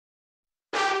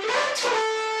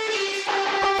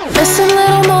Missing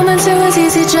little moments, it was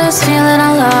easy just feeling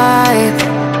alive.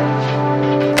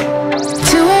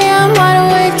 2 a.m. wide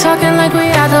awake, talking like we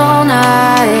had the whole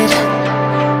night.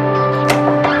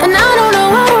 And I don't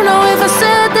know if I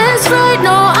said this right.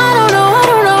 No, I don't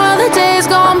know how the days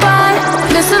gone by.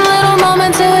 Missing little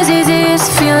moments, it was easy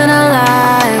just feeling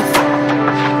alive.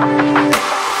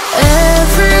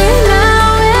 Every now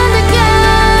and again,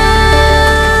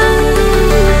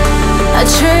 I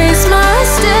trace my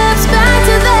steps back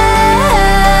to then.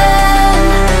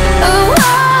 Oh,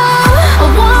 I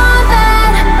want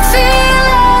that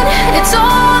feeling. It's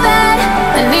all that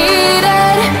I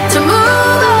needed to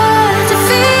move on, to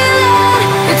feel it.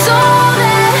 It's all